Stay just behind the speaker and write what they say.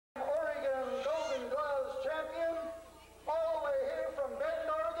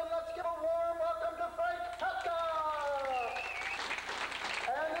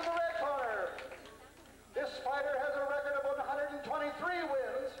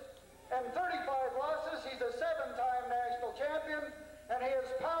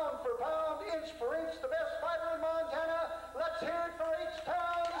Let's hear it for H-Town.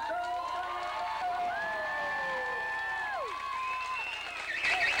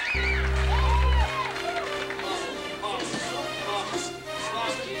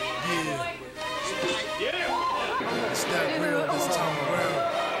 It's that real this time around.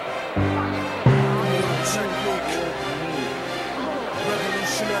 Technique.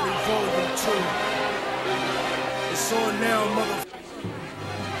 Revolutionary Volume 2. It's on now, mother.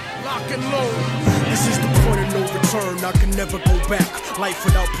 Lock and load. This is the point of no return. I can never go back. Life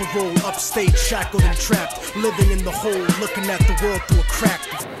without parole. Upstage, shackled and trapped. Living in the hole, looking at the world through a crack.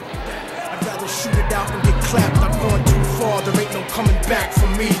 I'd rather shoot it out and get clapped. I've gone too far, there ain't no coming back for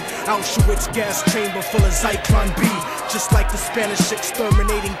me. Auschwitz gas chamber full of Zyklon B. Just like the Spanish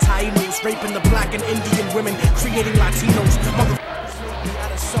exterminating Tainos, raping the black and Indian women, creating Latinos.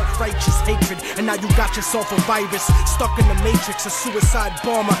 Out of self-righteous hatred, and now you got yourself a virus stuck in the matrix, a suicide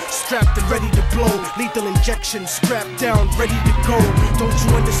bomber strapped and ready to blow, lethal injection strapped down, ready to go. Don't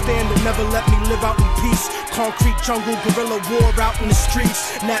you understand? They'll never let me live out in peace. Concrete jungle, guerrilla war out in the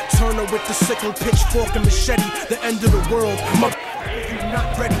streets. Nat Turner with the sickle, pitchfork and machete, the end of the world. You're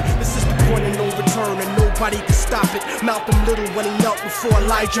not ready. This is the point of no return, and nobody can stop it. Malcolm Little when he knelt before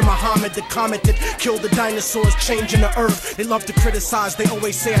Elijah Muhammad, the comet that killed the dinosaurs, changing the earth. They love to criticize, they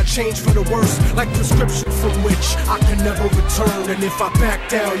always say I changed for the worse, like prescription from which I can never return. And if I back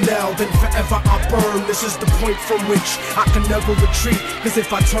down now, then forever I burn. This is the point from which I can never retreat, cause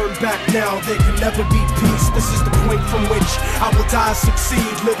if I turn back now, there can never be peace. This is the point from which I will die,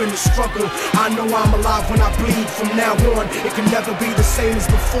 succeed, live in the struggle. I know I'm alive when I bleed. From now on, it can never be the same as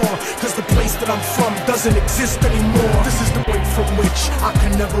before, cause the place that I'm from doesn't exist anymore. This is the point from which I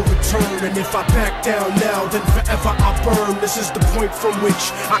can never return, and if I back down now, then forever I burn. This is the point from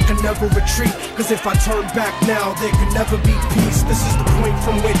which I can never retreat, cause if I turn back now, there can never be peace. This is the point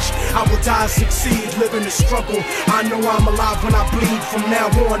from which I will die, succeed, live in the struggle. I know I'm alive when I bleed. From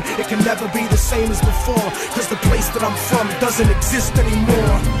now on, it can never be the same as before, cause the place that I'm from doesn't exist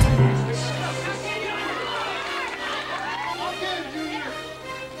anymore.